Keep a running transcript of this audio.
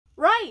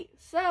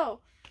So,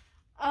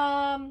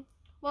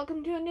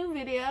 welcome to a new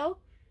video.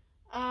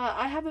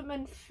 I haven't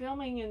been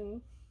filming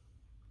in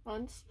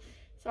months.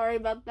 Sorry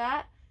about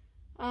that.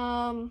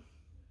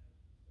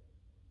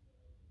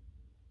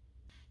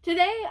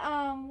 Today,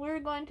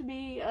 we're going to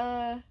be,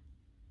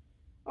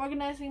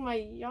 organizing my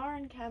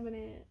yarn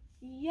cabinet.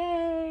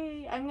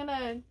 Yay! I'm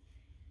gonna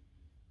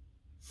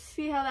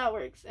see how that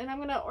works. And I'm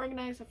gonna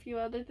organize a few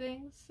other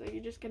things, so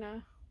you're just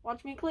gonna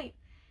watch me clean,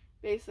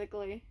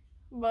 basically.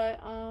 But,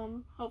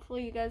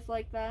 hopefully you guys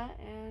like that,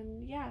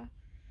 and yeah.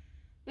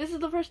 This is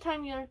the first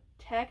time you're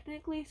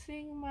technically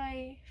seeing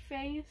my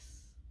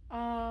face.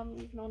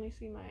 You can only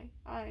see my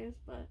eyes,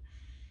 but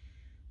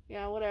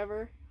yeah,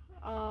 whatever.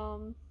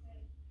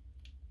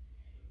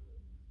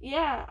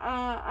 Yeah,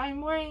 I'm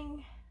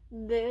wearing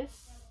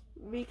this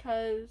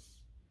because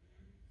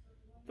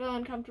I feel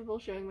uncomfortable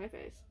showing my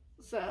face.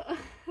 So,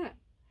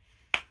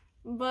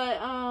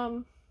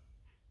 but,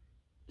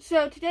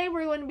 so today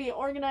we're going to be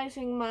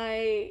organizing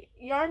my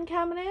yarn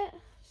cabinet.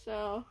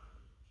 So,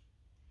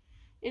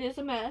 it is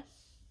a mess.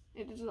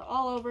 It is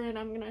all over, and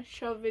I'm going to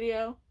show a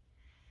video.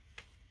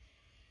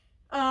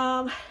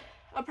 A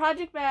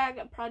project bag,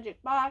 a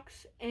project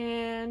box,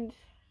 and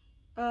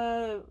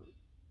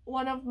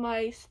one of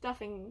my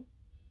stuffing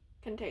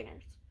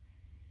containers.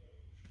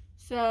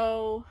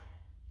 So,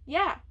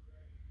 yeah.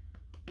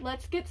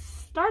 Let's get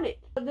started.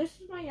 This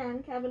is my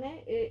yarn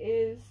cabinet. It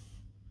is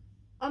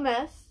a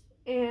mess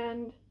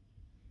and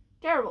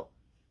terrible.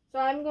 So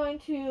I'm going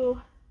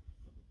to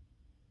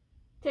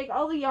take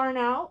all the yarn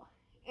out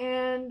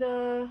and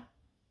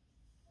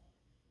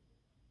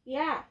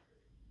yeah,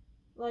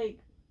 like,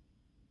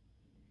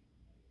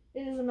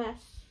 it is a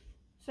mess.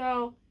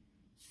 So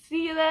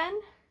see you then.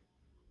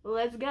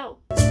 Let's go.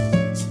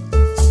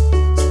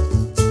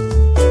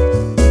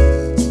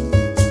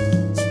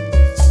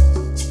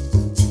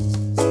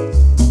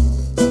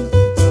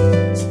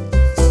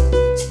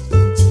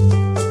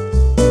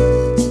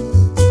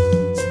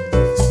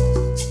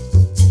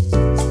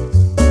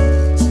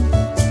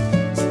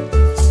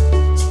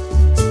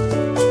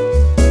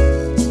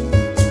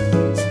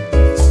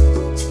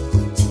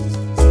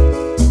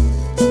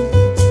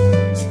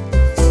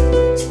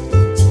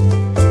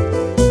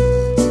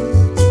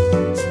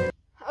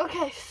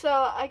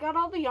 I got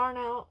all the yarn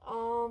out.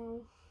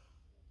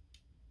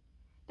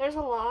 There's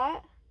a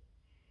lot,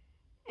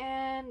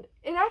 and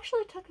it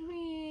actually took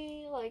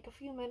me like a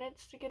few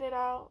minutes to get it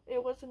out.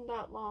 It wasn't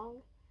that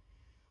long,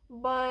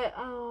 but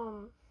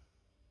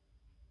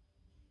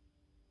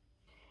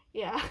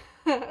yeah.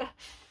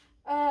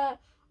 I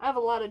have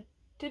a lot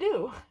to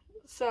do,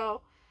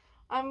 so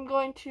I'm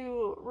going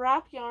to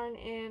wrap yarn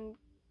and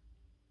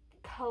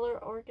color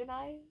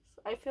organize.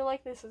 I feel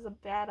like this is a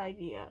bad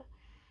idea.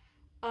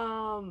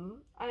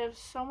 I have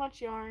so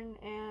much yarn,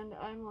 and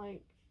I'm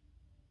like,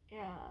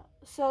 yeah.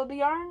 So the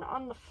yarn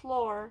on the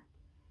floor,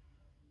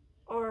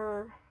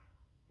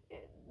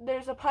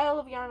 there's a pile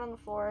of yarn on the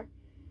floor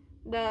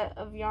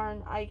of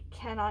yarn I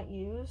cannot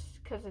use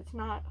because it's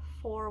not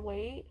for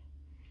weight,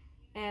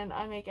 and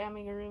I make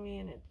amigurumi,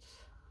 and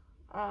it's,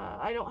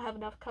 I don't have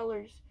enough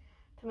colors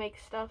to make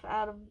stuff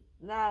out of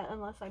that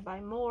unless I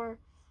buy more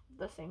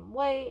the same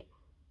weight,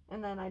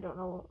 and then I don't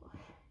know,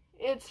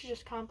 it's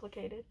just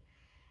complicated.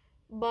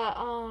 But,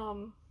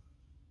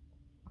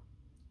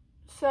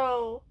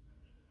 so,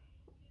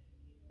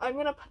 I'm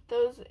gonna put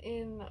those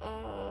in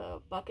a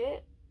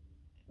bucket,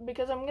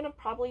 because I'm gonna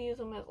probably use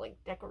them as,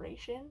 like,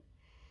 decoration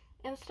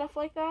and stuff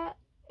like that,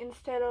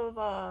 instead of,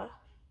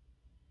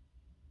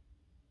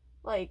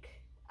 like,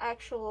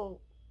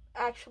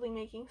 actually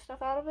making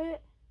stuff out of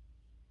it.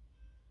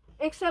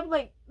 Except,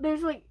 like,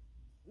 there's, like,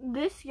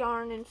 this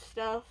yarn and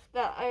stuff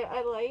that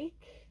I like.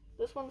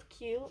 This one's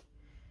cute.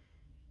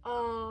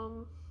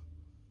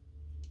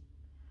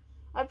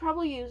 I'd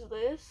probably use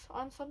this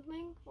on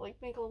something,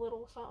 like make a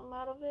little something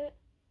out of it,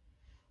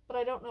 but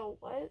I don't know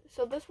what.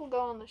 So this will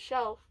go on the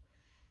shelf,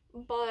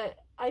 but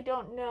I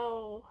don't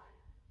know,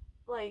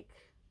 like,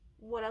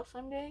 what else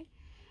I'm doing.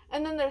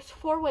 And then there's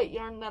 4-weight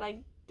yarn that I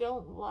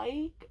don't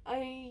like.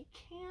 I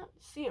can't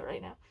see it right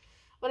now,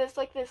 but it's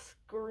like this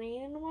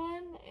green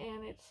one,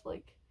 and it's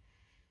like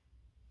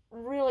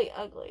really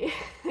ugly.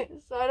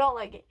 So I don't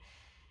like it,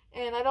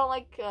 and I don't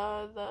like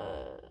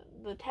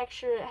the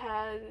texture it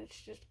has. It's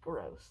just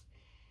gross.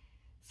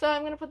 So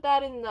I'm going to put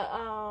that in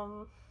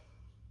the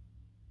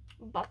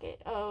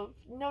bucket of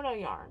no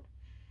yarn.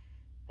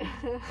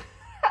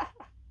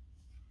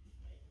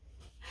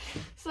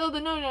 So the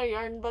no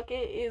yarn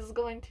bucket is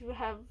going to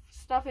have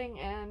stuffing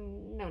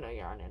and no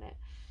yarn in it.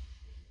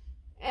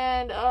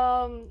 And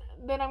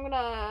then I'm going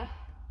to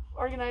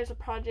organize a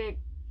project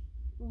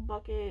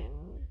bucket,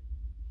 and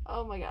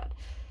oh my god.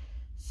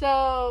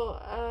 So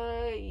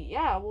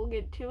yeah, we'll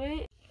get to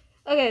it.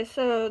 Okay,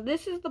 so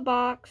this is the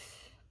box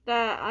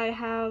that I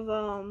have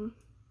the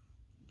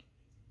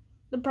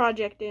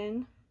project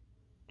in,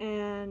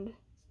 and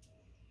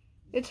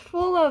it's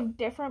full of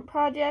different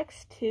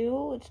projects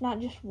too. It's not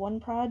just one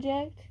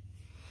project.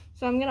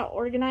 So I'm gonna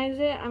organize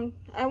it.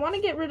 I want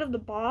to get rid of the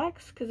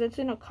box because it's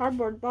in a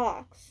cardboard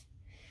box.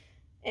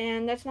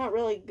 and that's not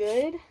really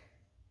good.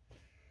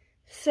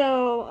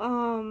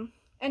 So,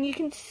 and you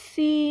can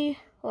see,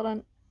 hold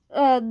on,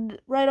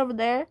 right over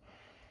there,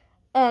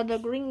 the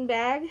green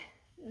bag,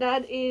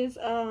 that is,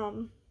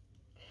 the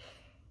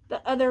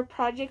other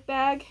project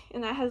bag,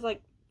 and that has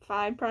like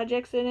 5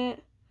 projects in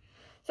it.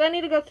 So I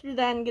need to go through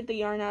that and get the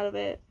yarn out of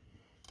it.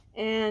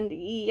 And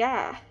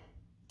yeah.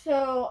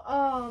 So,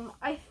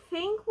 I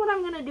think what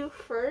I'm gonna do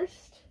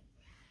first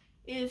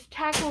is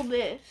tackle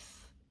this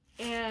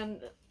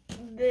and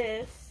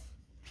this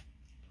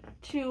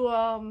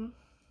to,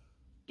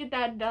 get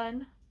that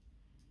done.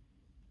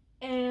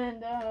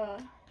 And,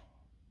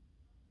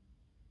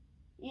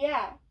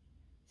 yeah.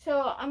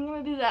 So I'm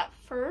gonna do that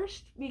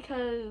first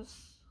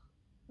because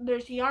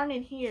there's yarn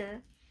in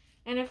here.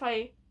 And if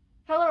I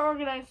color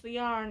organize the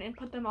yarn and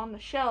put them on the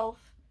shelf,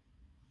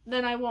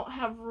 then I won't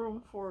have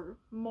room for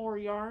more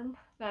yarn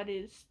that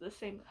is the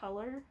same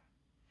color.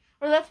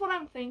 Or that's what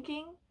I'm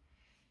thinking,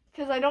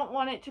 because I don't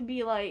want it to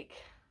be like,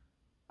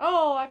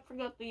 oh, I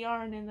forgot the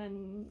yarn and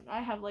then I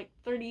have like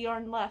 30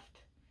 yarn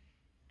left.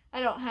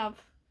 I don't have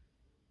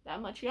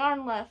that much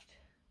yarn left,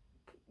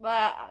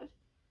 but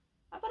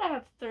I bet I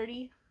have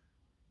 30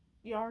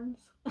 yarns,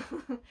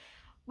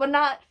 but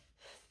not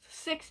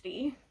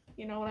 60,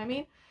 you know what I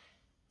mean?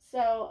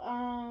 So,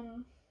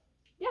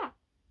 yeah.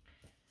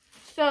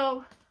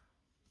 So,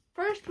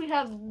 first we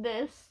have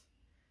this.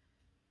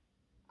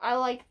 I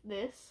like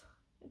this.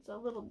 It's a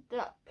little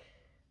duck.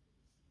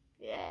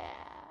 Yeah.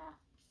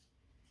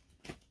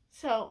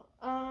 So,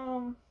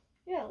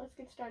 yeah, let's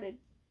get started.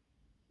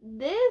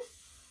 This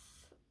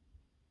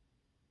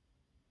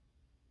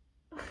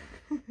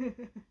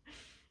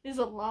is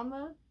a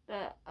llama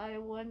that I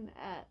won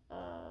at,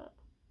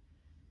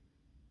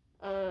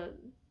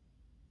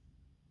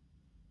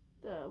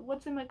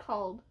 what's it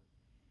called?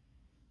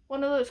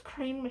 One of those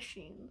crane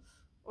machines.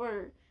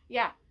 Or,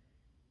 yeah.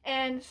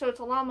 And so it's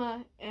a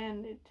llama,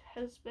 and it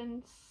has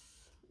been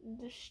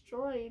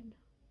destroyed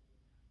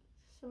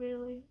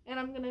severely. And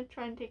I'm gonna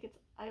try and take its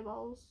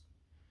eyeballs,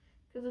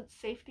 because it's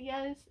safety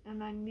eyes,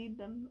 and I need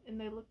them, and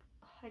they look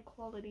high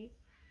quality.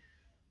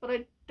 But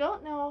I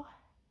don't know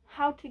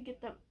how to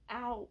get them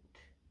out.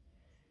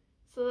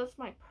 So that's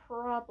my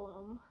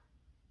problem.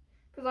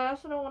 Because I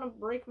also don't want to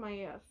break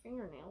my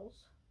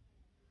fingernails.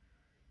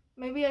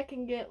 Maybe I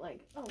can get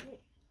like, oh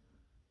wait.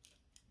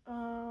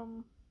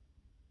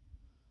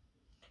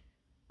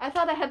 I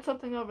thought I had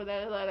something over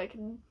there that I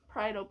can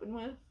pry it open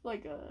with.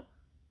 Like a,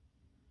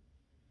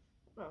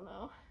 I don't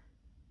know.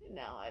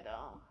 No, I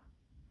don't.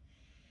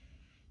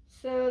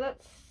 So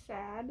that's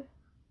sad.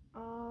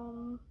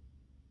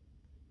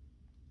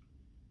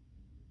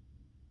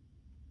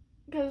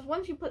 Because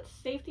once you put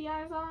safety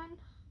eyes on,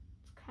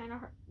 it's kind of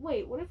hard.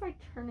 Wait, what if I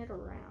turn it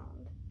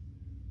around?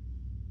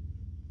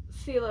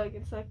 See, look,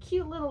 it's a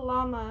cute little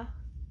llama.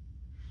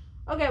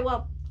 Okay,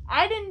 well,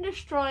 I didn't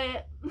destroy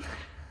it.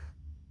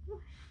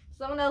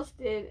 Someone else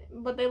did,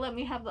 but they let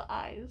me have the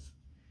eyes.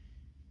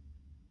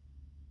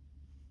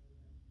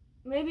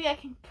 Maybe I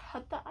can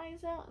cut the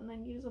eyes out and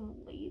then use them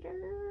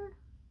later?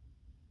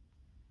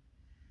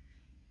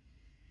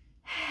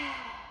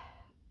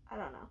 I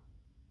don't know.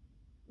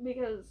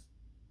 Because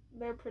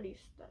they're pretty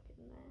stuck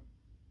in there.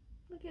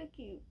 Look how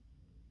cute.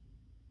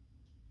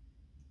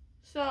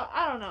 So,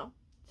 I don't know.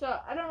 So,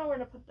 I don't know where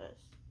to put this.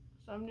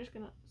 So, I'm just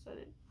gonna set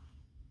it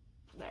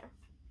there.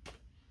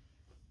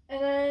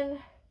 And then,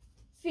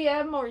 see, I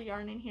have more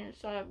yarn in here.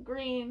 So, I have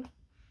green.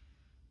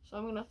 So,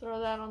 I'm gonna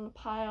throw that on the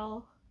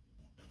pile.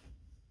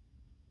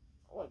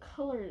 What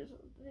color is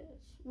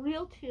this?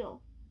 Real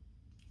teal.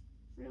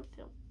 Real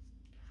teal.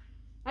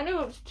 I knew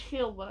it was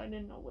teal, but I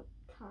didn't know what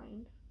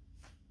kind.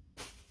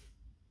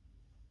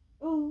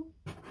 Ooh,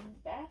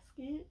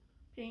 basket.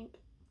 Pink.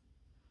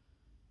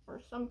 Or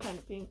some kind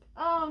of pink.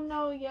 Oh,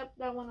 no, yep,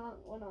 that one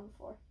went on the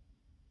floor.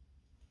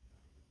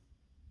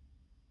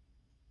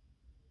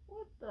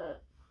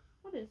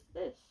 What is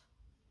this?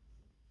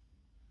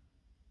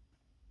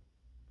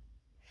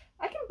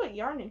 I can put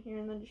yarn in here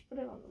and then just put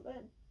it on the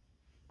bed.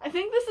 I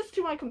think this is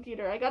to my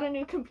computer. I got a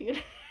new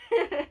computer.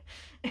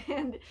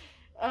 And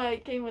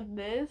it came with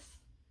this.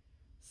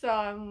 So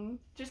I'm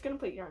just gonna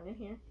put yarn in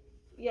here.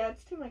 Yeah,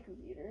 it's to my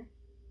computer.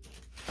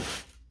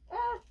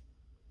 Ah.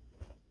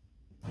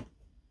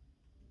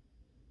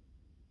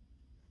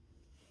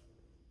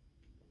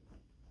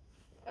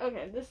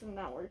 Okay, this is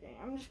not working.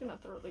 I'm just gonna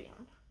throw the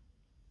yarn.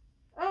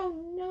 Oh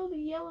no, the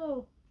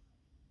yellow.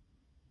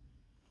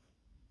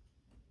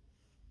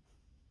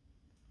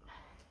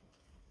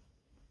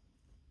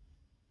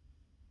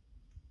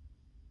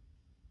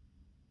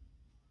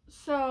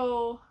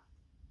 So,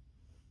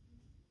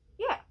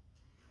 yeah.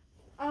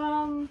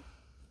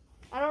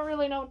 I don't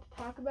really know what to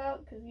talk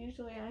about because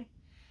usually I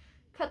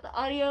cut the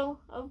audio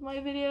of my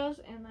videos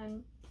and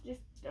then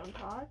just don't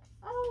talk.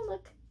 Oh,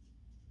 look.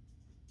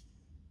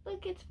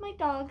 Look, it's my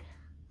dog.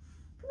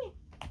 Come here.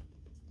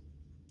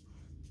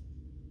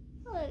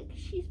 Look,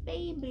 she's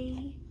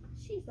baby.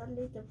 She's a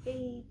little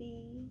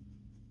baby.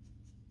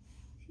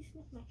 She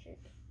sniffed my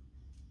shirt.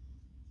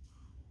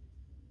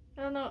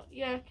 I don't know.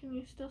 Yeah, can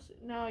you still see?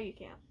 No, you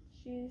can't.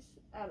 She's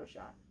out of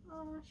shot.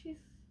 Oh, she's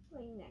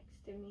laying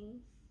next to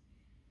me.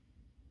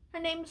 Her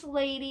name's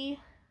Lady,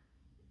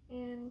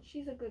 and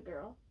she's a good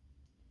girl.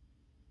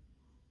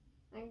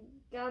 I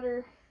got her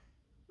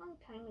a long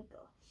time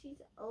ago. She's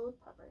old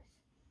puppers.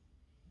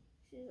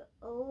 She's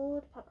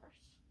old puppers.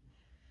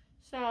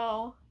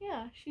 So,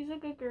 yeah, she's a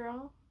good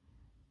girl.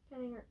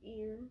 Petting her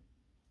ear.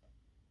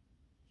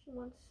 She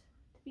wants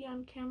to be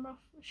on camera.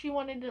 She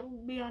wanted to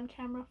be on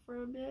camera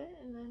for a bit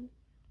and then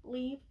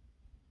leave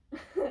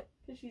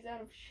because she's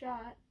out of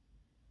shot.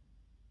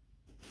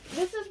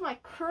 This is my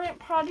current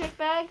project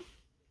bag.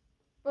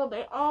 Well,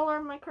 they all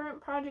are my current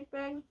project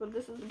bags, but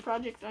this is the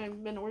project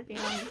I've been working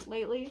on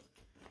lately.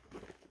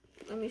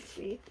 Let me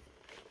see.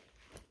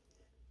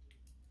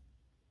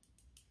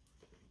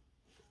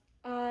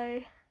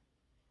 I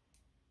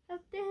have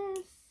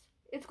this.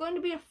 It's going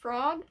to be a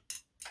frog.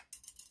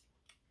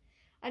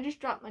 I just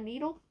dropped my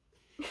needle.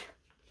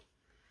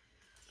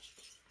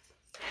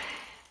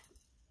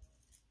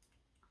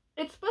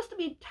 It's supposed to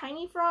be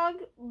tiny frog,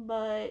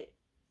 but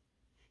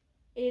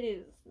it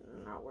is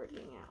not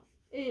working out.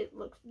 It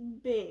looks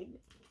big.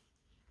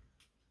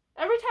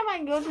 Every time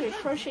I go to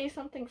crochet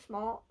something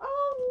small,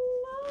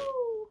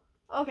 oh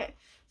no. Okay,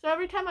 so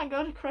every time I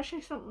go to crochet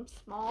something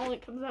small,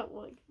 it comes out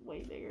like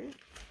way bigger.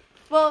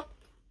 Well,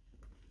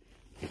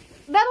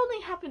 that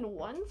only happened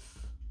once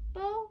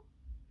though,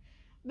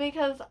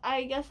 because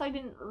I guess I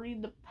didn't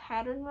read the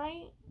pattern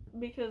right,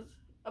 because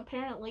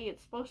apparently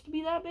it's supposed to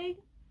be that big,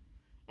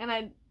 and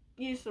I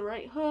used the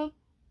right hook,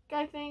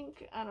 I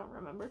think. I don't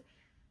remember,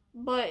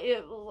 but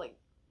it was like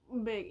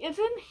big. It's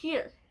in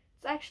here.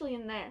 It's actually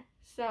in there.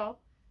 So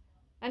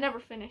I never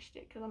finished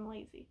it because I'm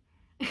lazy.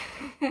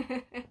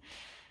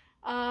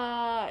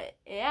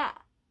 Yeah.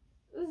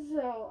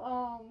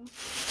 So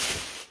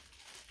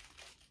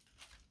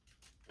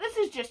this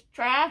is just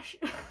trash.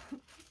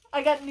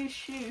 I got new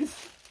shoes.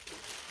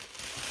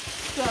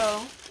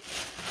 So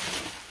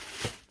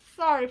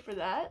sorry for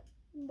that.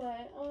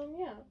 But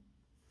yeah.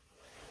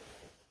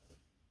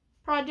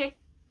 Project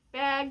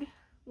bag,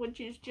 which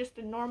is just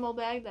a normal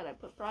bag that I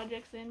put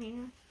projects in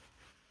here.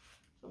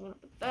 So I'm gonna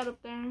put that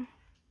up there.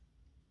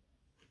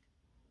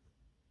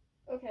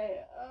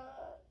 Okay,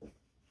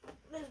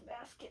 this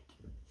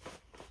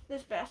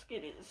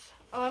basket is,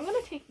 oh, I'm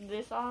gonna take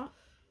this off,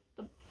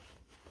 the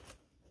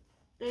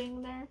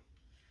thing there,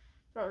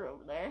 throw it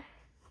over there.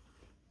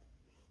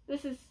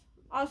 This is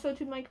also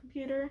to my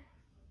computer.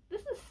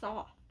 This is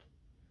soft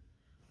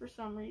for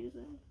some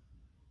reason.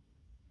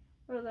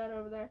 Throw that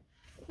over there.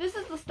 This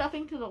is the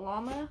stuffing to the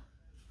llama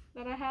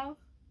that I have.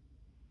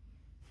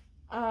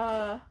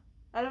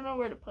 I don't know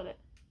where to put it.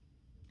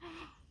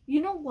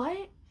 You know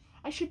what?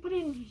 I should put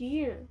it in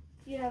here.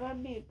 Yeah,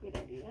 that'd be a good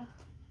idea.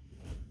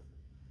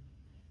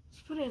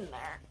 Let's put it in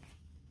there.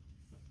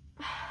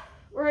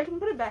 Or I can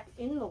put it back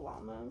in the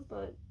llama,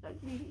 but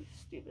that'd be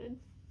stupid.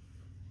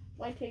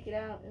 Why take it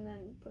out and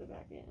then put it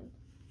back in,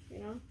 you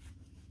know?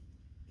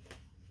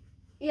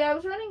 Yeah, I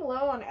was running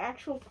low on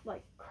actual,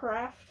 like,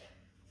 craft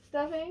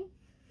stuffing.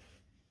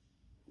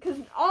 Because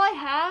all I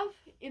have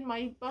in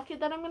my bucket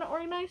that I'm going to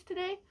organize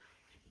today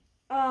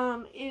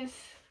is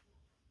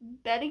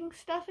bedding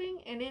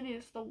stuffing, and it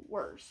is the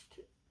worst.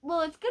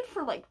 Well, it's good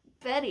for, like,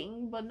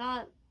 bedding, but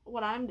not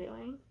what I'm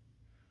doing.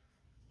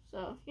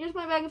 So, here's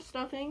my bag of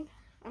stuffing.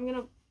 I'm going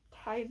to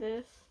tie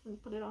this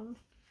and put it on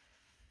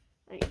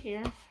right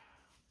here.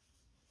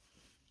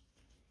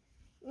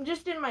 I'm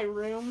just in my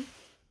room.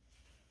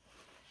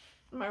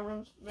 My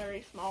room's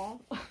very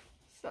small,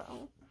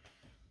 so...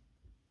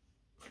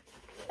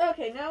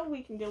 Okay, now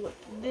we can deal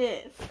with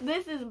this.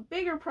 This is a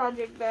bigger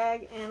project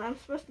bag, and I'm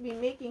supposed to be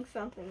making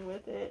something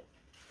with it.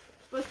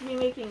 I'm supposed to be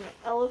making an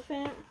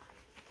elephant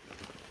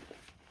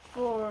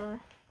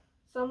for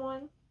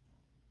someone.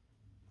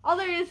 All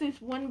there is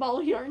one ball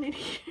of yarn in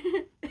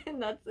here,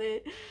 and that's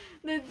it.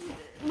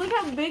 Look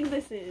how big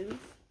this is.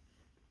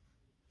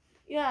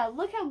 Yeah,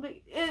 look how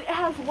big. It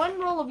has one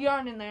roll of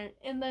yarn in there,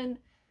 and then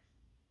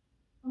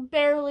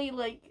barely,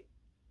 like,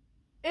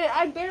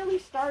 I barely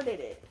started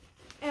it,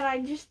 and I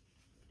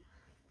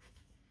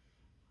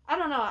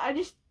don't know, I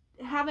just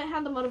haven't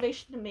had the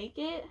motivation to make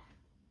it.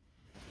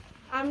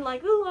 I'm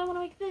like, ooh, I want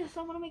to make this,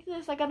 I want to make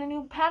this. I got a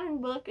new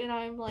pattern book, and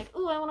I'm like,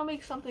 ooh, I want to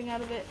make something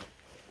out of it.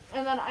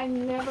 And then I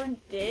never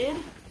did.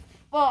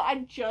 Well,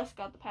 I just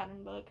got the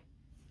pattern book.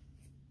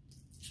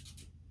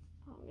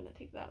 Oh, I'm going to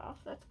take that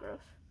off. That's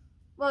gross.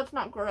 Well, it's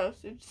not gross.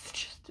 It's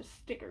just a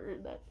sticker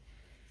that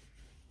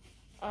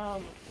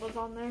was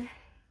on there.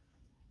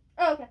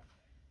 Oh, okay.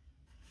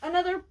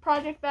 Another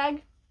project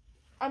bag.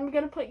 I'm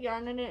going to put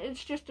yarn in it.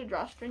 It's just a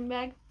drawstring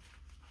bag.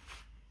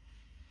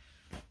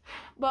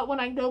 But when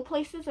I go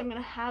places, I'm going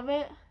to have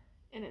it,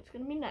 and it's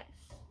going to be nice.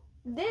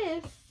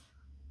 This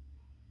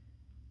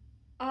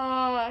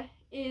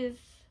is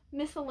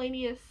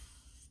miscellaneous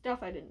stuff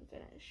I didn't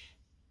finish.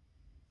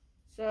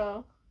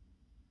 So,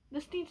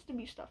 this needs to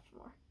be stuffed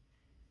more.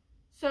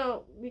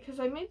 So, because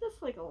I made this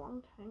like a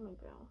long time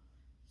ago.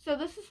 So,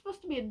 this is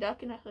supposed to be a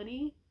duck in a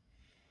hoodie,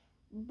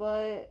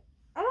 but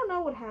I don't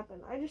know what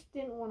happened. I just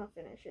didn't want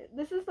to finish it.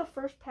 This is the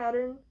first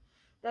pattern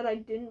that I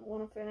didn't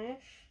want to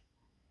finish.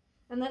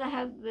 And then I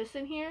have this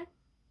in here.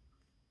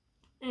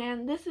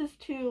 And this is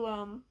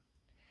to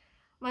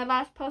my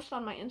last post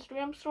on my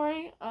Instagram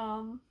story.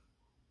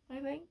 I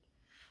think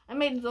I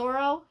made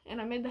Zorro,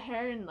 and I made the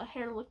hair, and the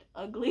hair looked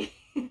ugly.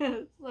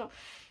 So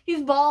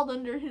he's bald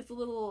under his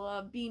little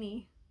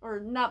beanie, or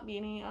not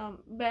beanie,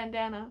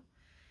 bandana.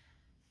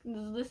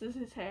 This is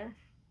his hair.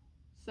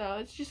 So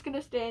it's just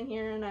gonna stay in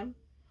here, and I'm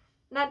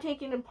not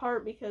taking it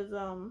apart because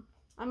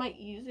I might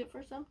use it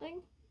for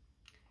something.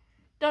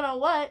 Don't know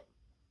what.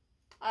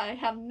 I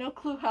have no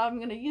clue how I'm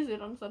gonna use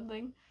it on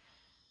something.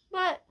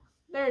 But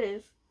there it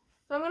is.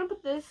 So I'm gonna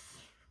put this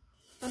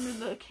under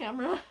the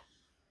camera.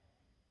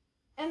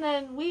 And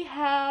then we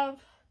have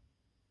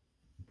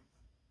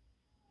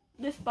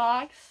this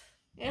box.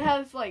 It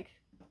has like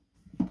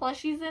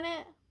plushies in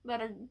it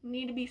that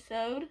need to be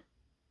sewed.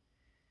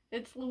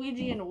 It's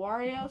Luigi and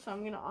Wario, so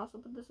I'm gonna also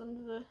put this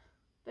under the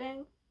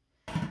thing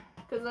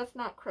because that's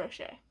not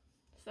crochet,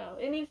 so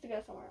it needs to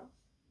go somewhere else.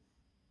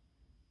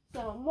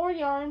 So more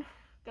yarn.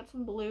 Got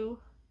some blue.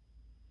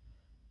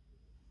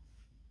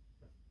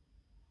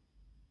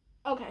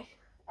 Okay,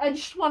 I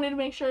just wanted to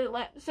make sure it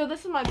landed. So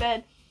this is my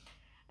bed,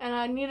 and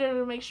I needed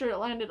to make sure it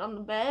landed on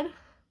the bed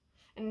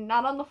and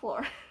not on the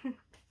floor.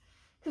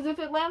 Because if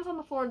it lands on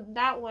the floor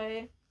that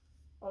way,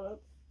 oh,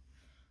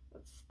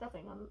 that's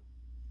stuffing on.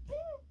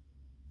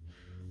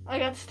 I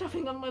got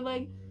stuffing on my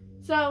leg.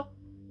 So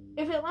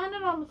if it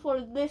landed on the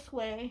floor this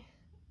way,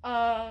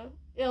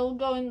 it'll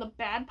go in the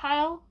bad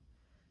pile,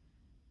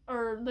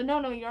 or the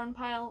no yarn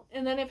pile.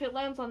 And then if it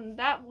lands on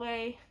that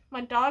way,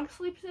 my dog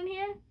sleeps in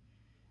here,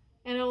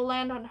 and it will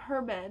land on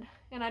her bed.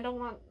 And I don't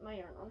want my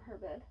yarn on her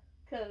bed,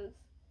 because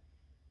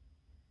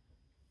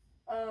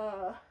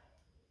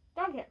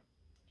dog hair.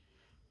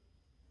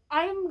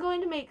 I'm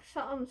going to make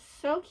something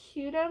so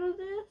cute out of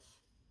this.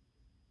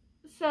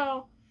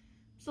 So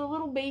it's a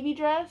little baby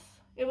dress.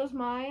 It was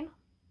mine.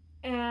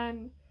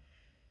 And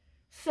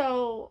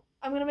so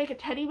I'm going to make a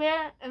teddy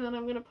bear, and then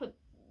I'm going to put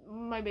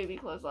my baby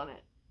clothes on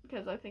it,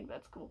 because I think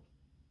that's cool.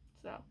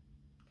 So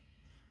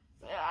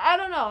I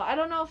don't know. I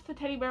don't know if the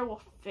teddy bear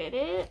will fit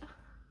it,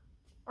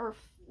 or if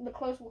the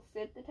clothes will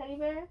fit the teddy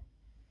bear.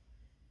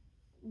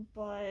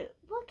 But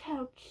look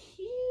how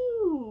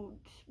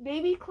cute.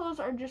 Baby clothes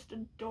are just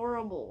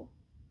adorable.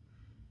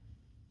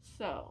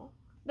 So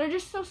they're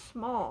just so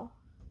small.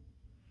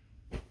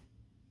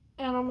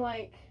 And I'm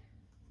like,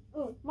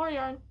 ooh, more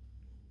yarn.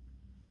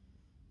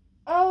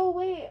 Oh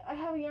wait, I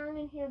have yarn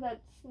in here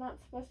that's not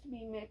supposed to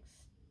be mixed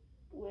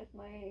with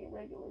my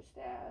regular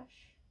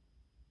stash.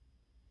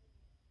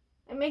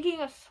 I'm making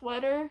a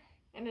sweater,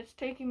 and it's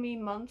taking me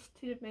months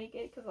to make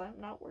it because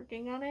I'm not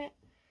working on it.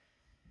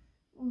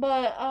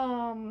 But,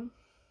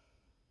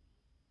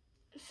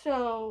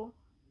 so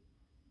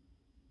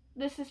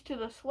this is to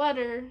the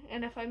sweater,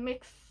 and if I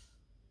mix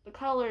the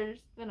colors,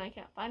 then I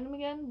can't find them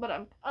again. But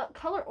I'm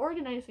color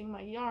organizing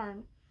my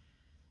yarn,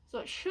 so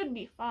it should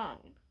be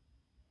fine.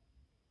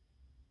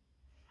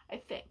 I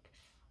think.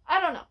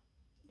 I don't know.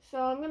 So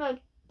I'm gonna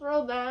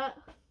throw that,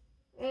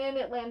 and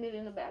it landed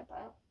in a bad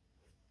pile.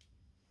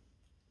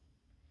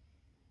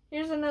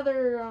 Here's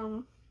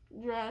another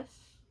dress,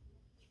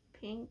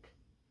 pink.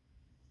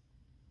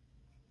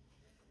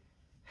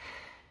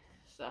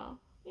 So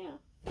yeah,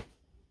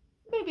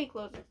 baby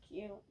clothes are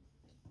cute.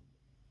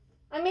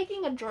 I'm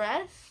making a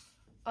dress.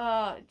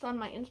 It's on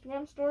my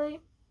Instagram story,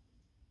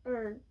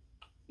 or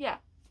yeah,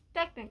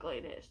 technically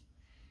it is.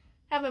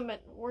 Haven't been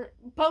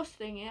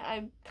posting it.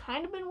 I've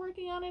kind of been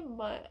working on it,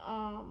 but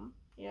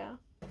yeah.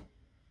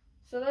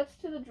 So that's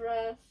to the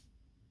dress.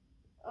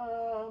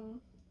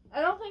 I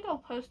don't think I'll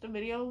post a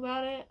video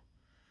about it.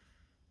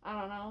 I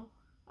don't know.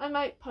 I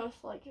might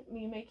post like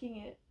me making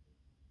it,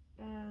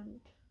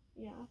 and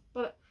yeah,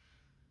 but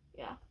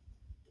yeah,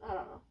 I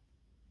don't know.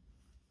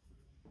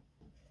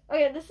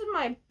 Okay, this is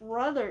my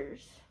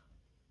brother's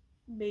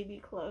baby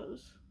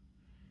clothes,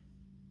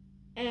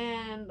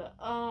 and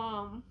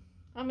I'm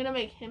gonna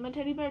make him a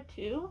teddy bear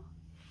too,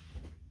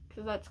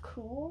 because that's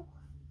cool.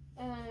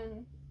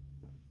 And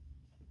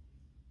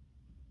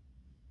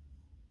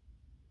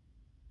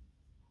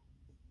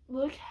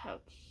look how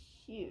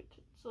cute.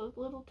 It's a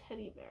little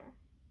teddy bear.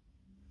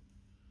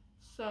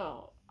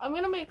 So I'm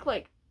gonna make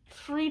like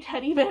 3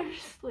 teddy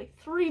bears, like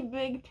 3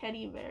 big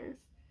teddy bears,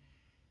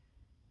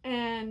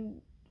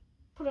 and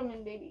put them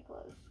in baby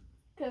clothes.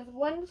 Because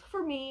one's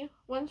for me,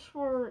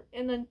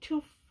 and then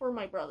 2 for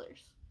my brothers.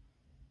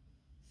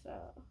 So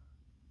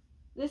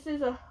this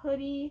is a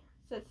hoodie.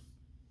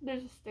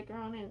 There's a sticker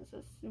on it. It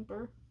says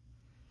super.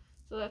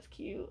 So that's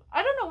cute.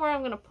 I don't know where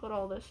I'm gonna put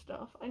all this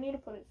stuff. I need to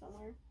put it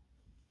somewhere.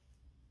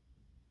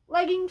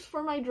 Leggings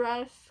for my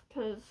dress,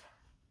 because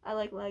I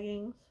like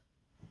leggings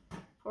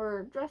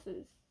for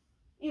dresses.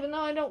 Even though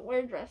I don't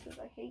wear dresses,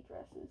 I hate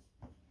dresses.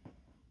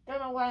 Don't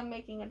know why I'm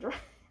making a dress.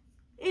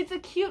 It's a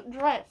cute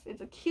dress.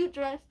 It's a cute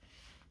dress,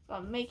 so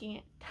I'm making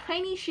it.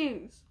 Tiny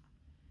shoes.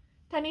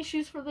 Tiny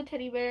shoes for the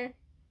teddy bear.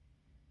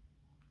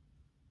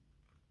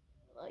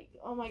 Like,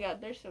 oh my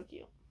god, they're so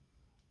cute.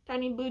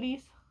 Tiny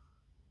booties.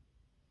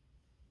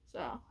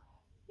 So,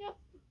 yep.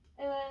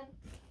 And then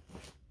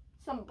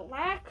some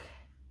black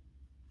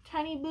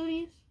tiny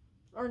booties.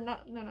 Or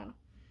not, no.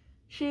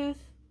 Shoes.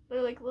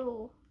 They're like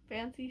little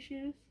fancy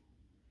shoes.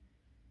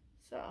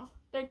 So,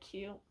 they're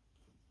cute.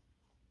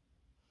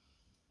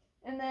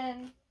 And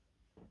then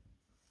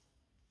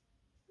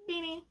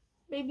beanie,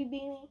 baby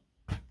beanie.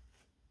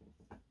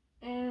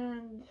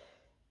 And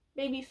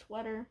baby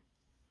sweater.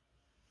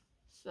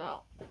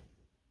 So,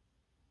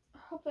 I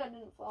hope that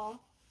didn't fall.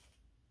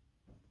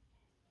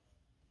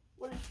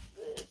 What is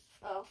this?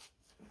 Oh,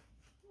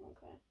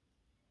 okay.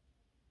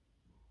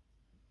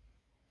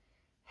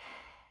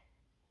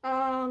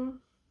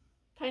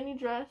 Tiny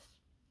dress.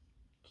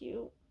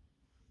 Cute.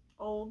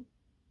 Old.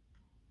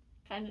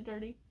 Kind of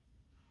dirty.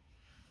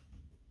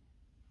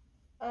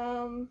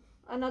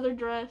 Another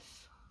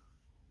dress.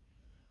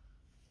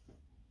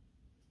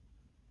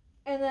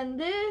 And then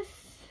this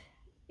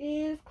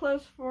is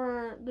clothes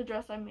for the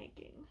dress I'm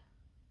making.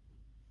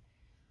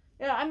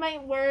 Yeah, I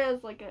might wear it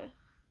as like a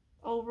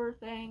over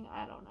thing.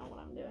 I don't know what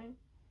I'm doing.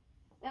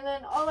 And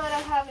then all that I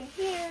have in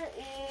here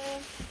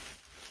is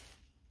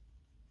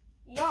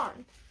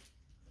yarn.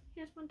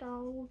 Here's my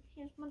dog.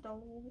 Here's my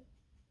dog.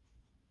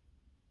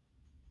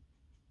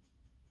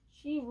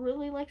 She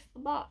really likes the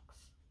box.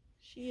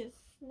 She is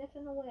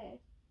sniffing away.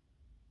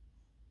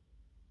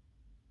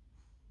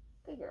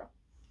 Good girl.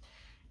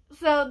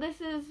 So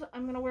this is,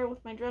 I'm going to wear it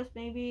with my dress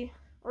maybe.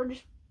 Or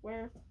just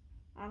wear,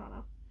 I don't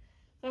know.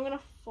 So I'm going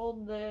to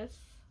fold this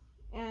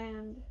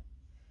and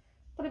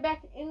put it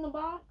back in the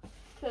box.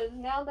 Because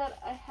now that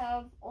I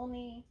have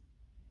only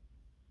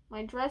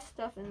my dress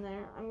stuff in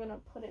there, I'm going to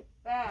put it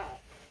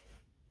back.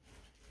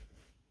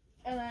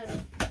 And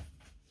then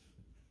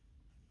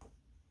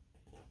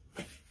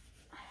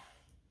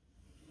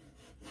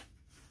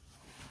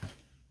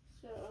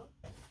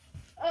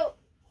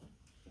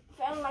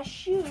found my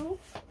shoe.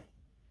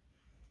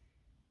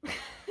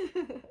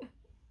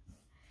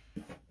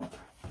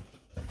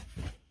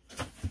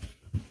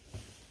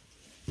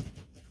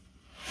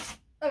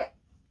 Okay.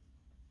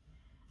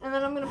 And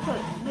then I'm going to put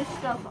this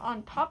stuff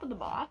on top of the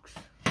box.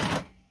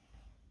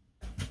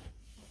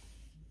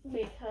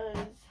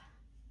 Because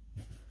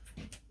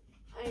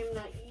I am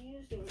not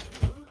using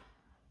them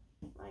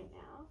right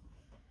now.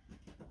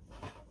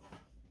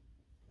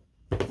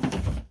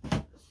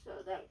 So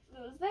that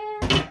goes there,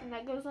 and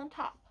that goes on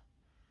top.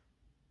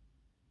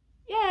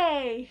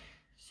 Yay!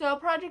 So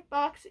project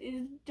box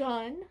is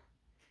done.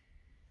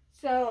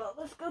 So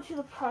let's go to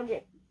the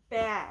project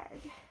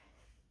bag.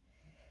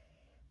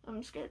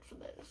 I'm scared for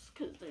this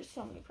because there's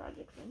so many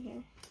projects in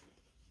here.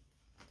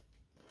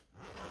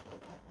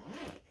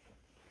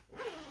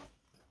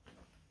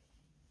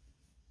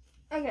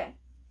 Okay.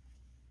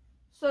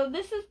 So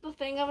this is the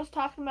thing I was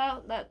talking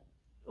about that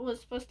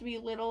was supposed to be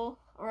little,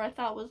 or I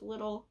thought was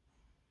little,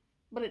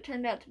 but it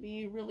turned out to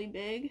be really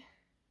big.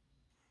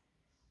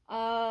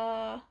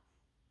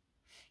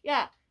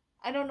 Yeah,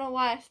 I don't know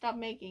why I stopped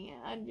making it.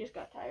 I just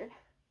got tired.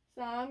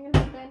 So I'm going to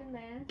put that in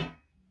there.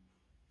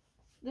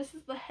 This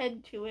is the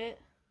head to it.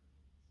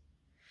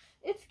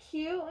 It's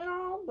cute and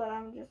all, but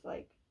I'm just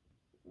like,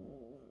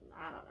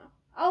 I don't know.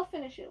 I'll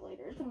finish it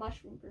later. It's a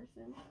mushroom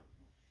person.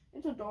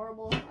 It's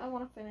adorable. I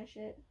want to finish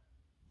it.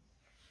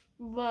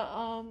 But,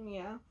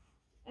 yeah.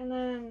 And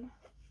then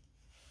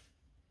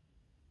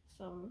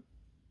some,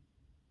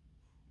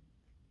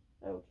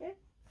 okay.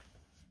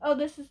 Oh,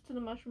 this is to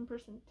the mushroom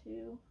person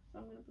too. So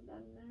I'm going to put that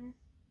in there.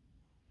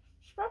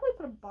 Should probably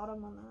put a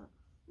bottom on that.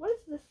 What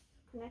is this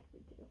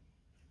connected to?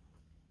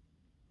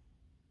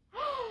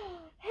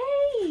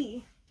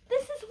 Hey!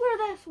 This is where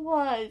this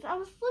was. I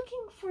was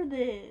looking for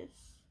this.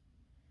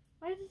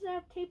 Why does it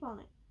have tape on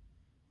it?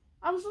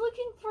 I was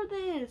looking for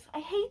this. I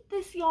hate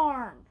this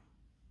yarn.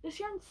 This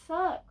yarn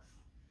sucks.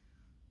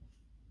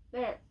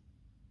 There.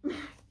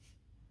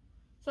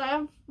 So I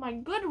have my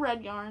good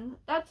red yarn.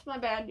 That's my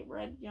bad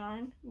red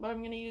yarn. But I'm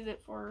going to use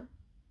it for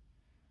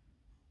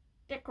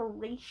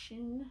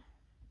decoration.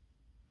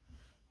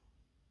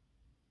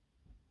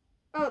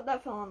 Oh,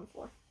 that fell on the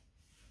floor.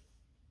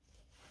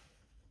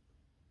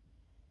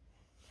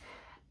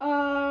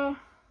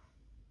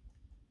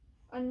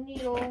 A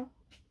needle.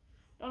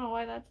 Don't know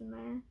why that's in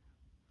there.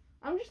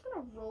 I'm just going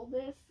to roll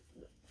this.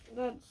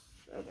 That's,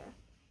 okay.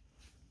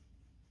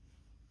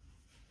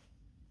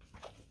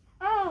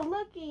 Oh,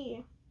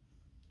 looky.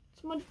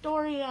 It's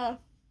Midoriya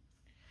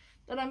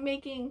that I'm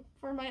making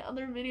for my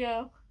other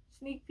video.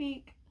 Sneak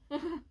peek.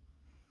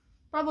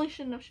 Probably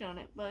shouldn't have shown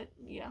it, but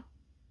yeah.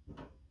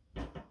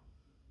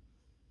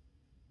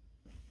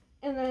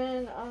 And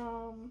then,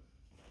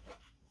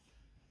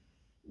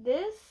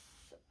 this,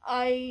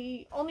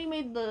 I only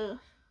made the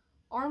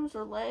arms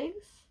or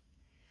legs.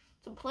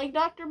 It's a Plague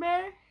Doctor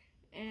bear,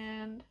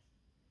 and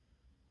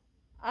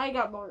I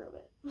got bored of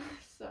it,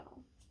 so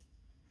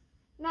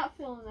not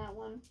feeling that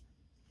one.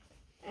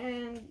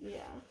 And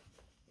yeah,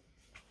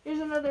 here's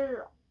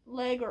another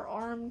leg or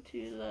arm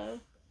to the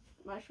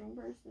mushroom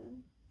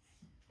person.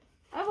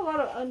 I have a lot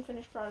of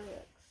unfinished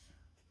projects.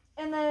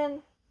 And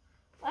then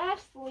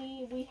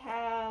lastly, we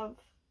have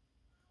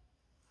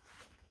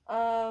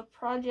a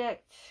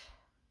project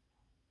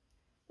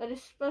that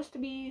is supposed to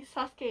be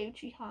Sasuke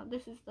Uchiha.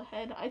 This is the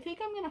head. I think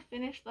I'm gonna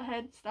finish the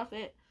head, stuff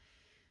it,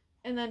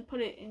 and then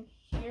put it in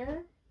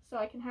here so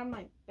I can have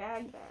my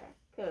bag back.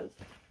 Cause,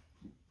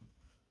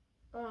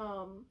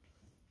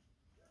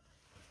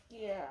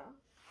 yeah.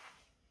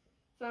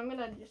 So I'm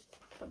gonna just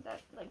put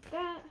that like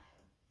that,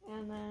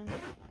 and then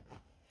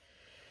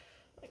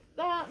like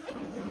that.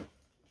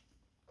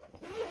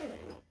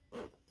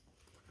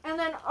 And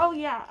then, oh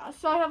yeah,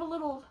 so I have a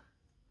little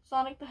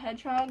Sonic the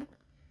Hedgehog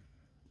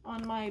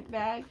on my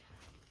bag.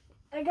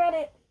 I got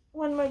it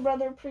when my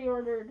brother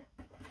pre-ordered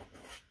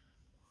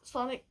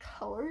Sonic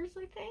Colors,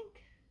 I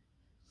think.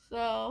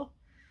 So,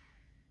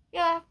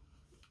 yeah,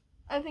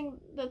 I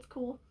think that's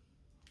cool.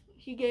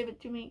 He gave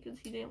it to me because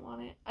he didn't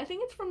want it. I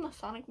think it's from the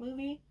Sonic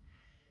movie.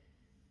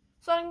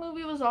 Sonic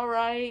movie was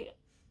alright.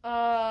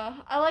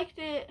 I liked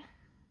it,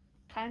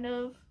 kind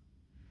of.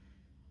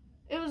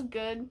 It was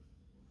good.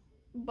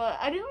 But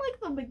I didn't like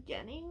the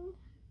beginning.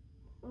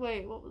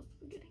 Wait, what was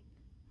the beginning?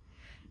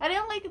 I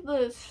didn't like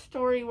the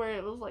story where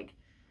it was like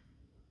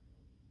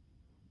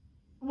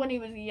when he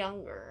was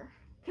younger.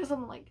 Because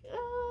I'm like,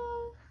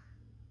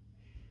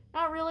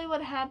 not really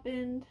what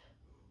happened.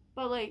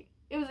 But like,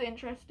 it was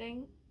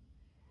interesting.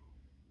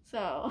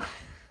 So,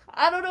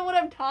 I don't know what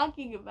I'm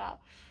talking about.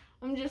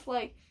 I'm just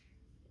like,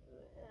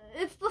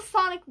 it's the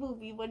Sonic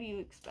movie. What do you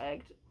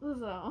expect?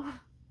 So,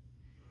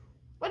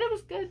 but it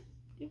was good.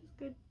 It was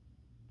good.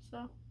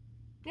 So,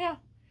 yeah.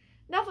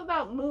 Enough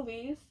about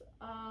movies.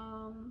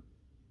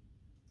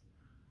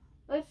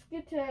 Let's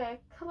get to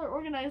color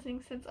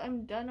organizing since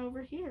I'm done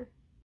over here.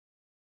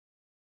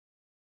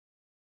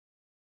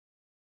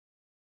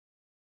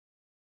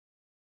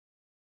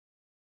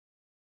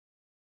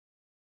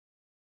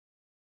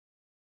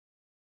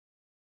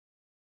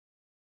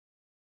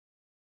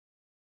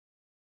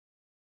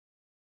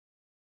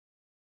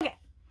 Okay.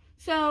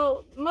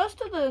 So,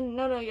 most of the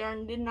Noto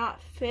yarn did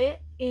not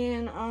fit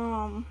in,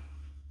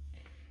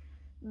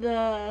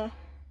 the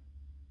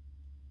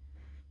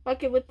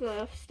bucket with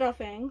the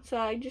stuffing, so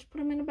I just put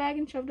them in a bag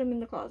and shoved them in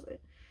the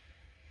closet.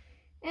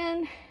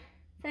 And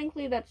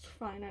frankly, that's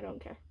fine. I don't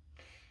care.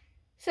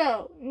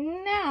 So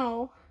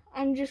now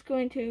I'm just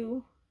going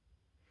to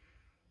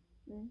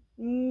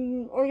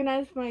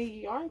organize my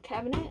yarn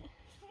cabinet,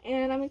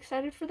 and I'm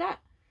excited for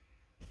that.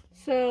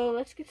 So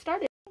let's get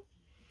started.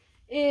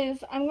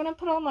 I'm gonna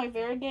put all my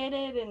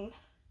variegated and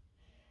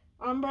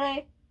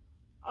ombre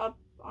up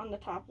on the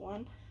top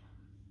one.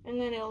 And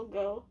then it'll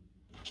go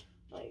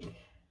like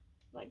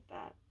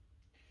that.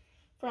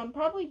 From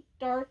probably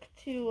dark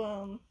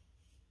to,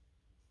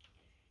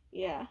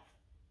 yeah.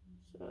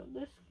 So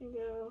this can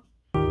go.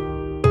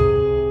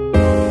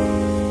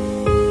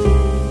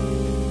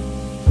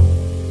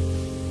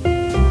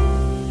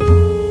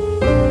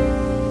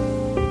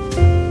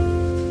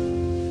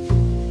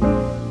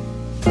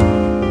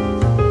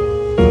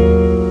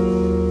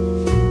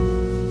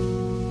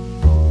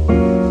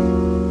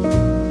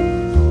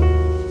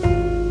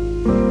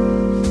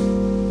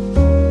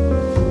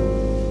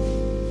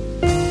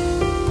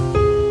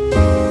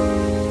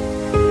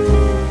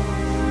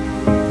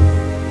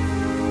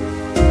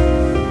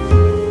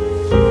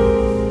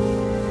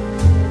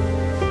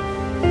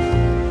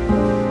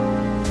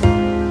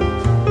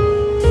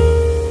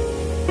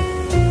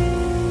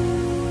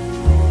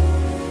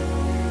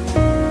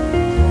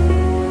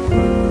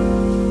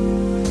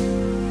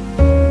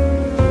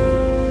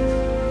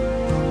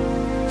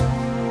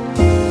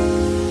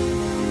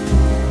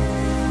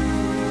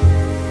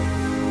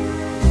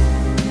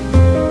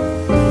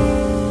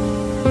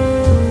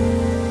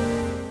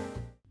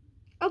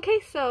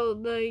 Okay, so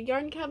the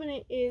yarn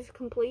cabinet is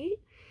complete.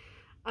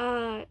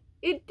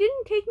 It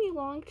didn't take me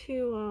long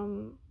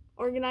to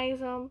organize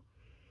them,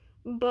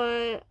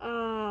 but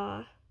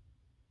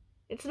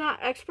it's not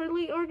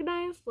expertly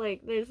organized.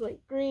 Like, there's like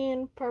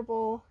green,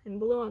 purple,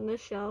 and blue on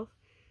this shelf.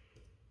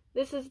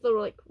 This is the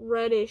like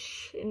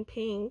reddish and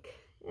pink,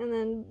 and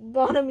then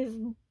bottom is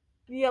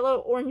yellow,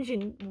 orange,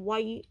 and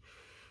white.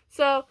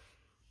 So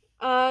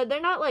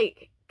they're not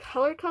like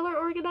color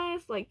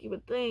organized like you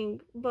would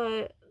think,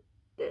 but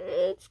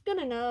it's good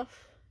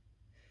enough.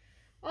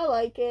 I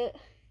like it.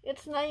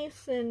 It's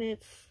nice and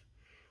it's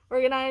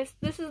organized.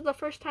 This is the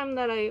first time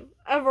that I've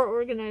ever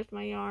organized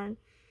my yarn,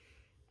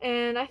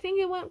 and I think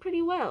it went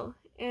pretty well.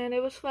 And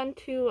it was fun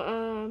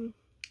to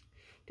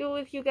do it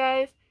with you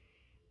guys.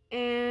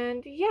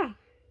 And yeah,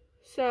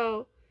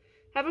 so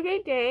have a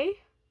great day.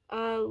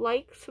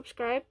 Like,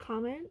 subscribe,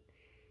 comment,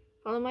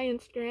 follow my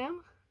Instagram.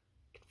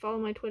 You can follow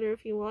my Twitter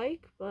if you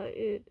like, but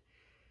I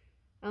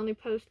only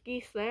post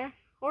geese there.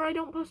 Or I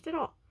don't post at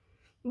all.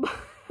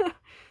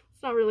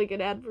 It's not really good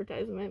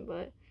advertisement,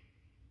 but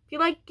if you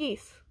like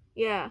geese,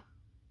 yeah.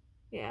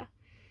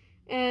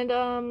 And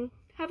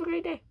have a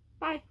great day.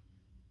 Bye.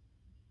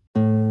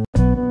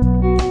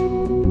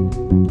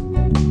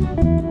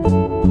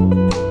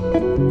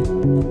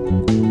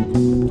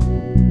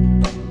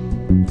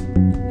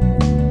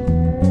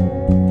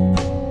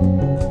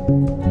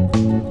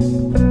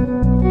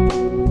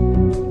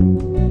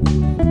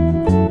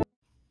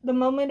 The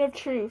moment of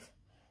truth.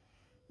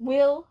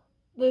 Will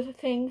the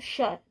thing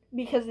shut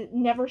because it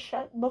never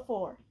shut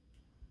before.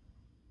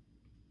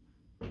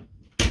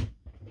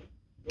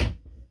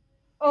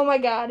 Oh my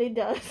god, it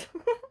does.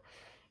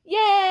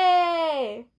 Yay!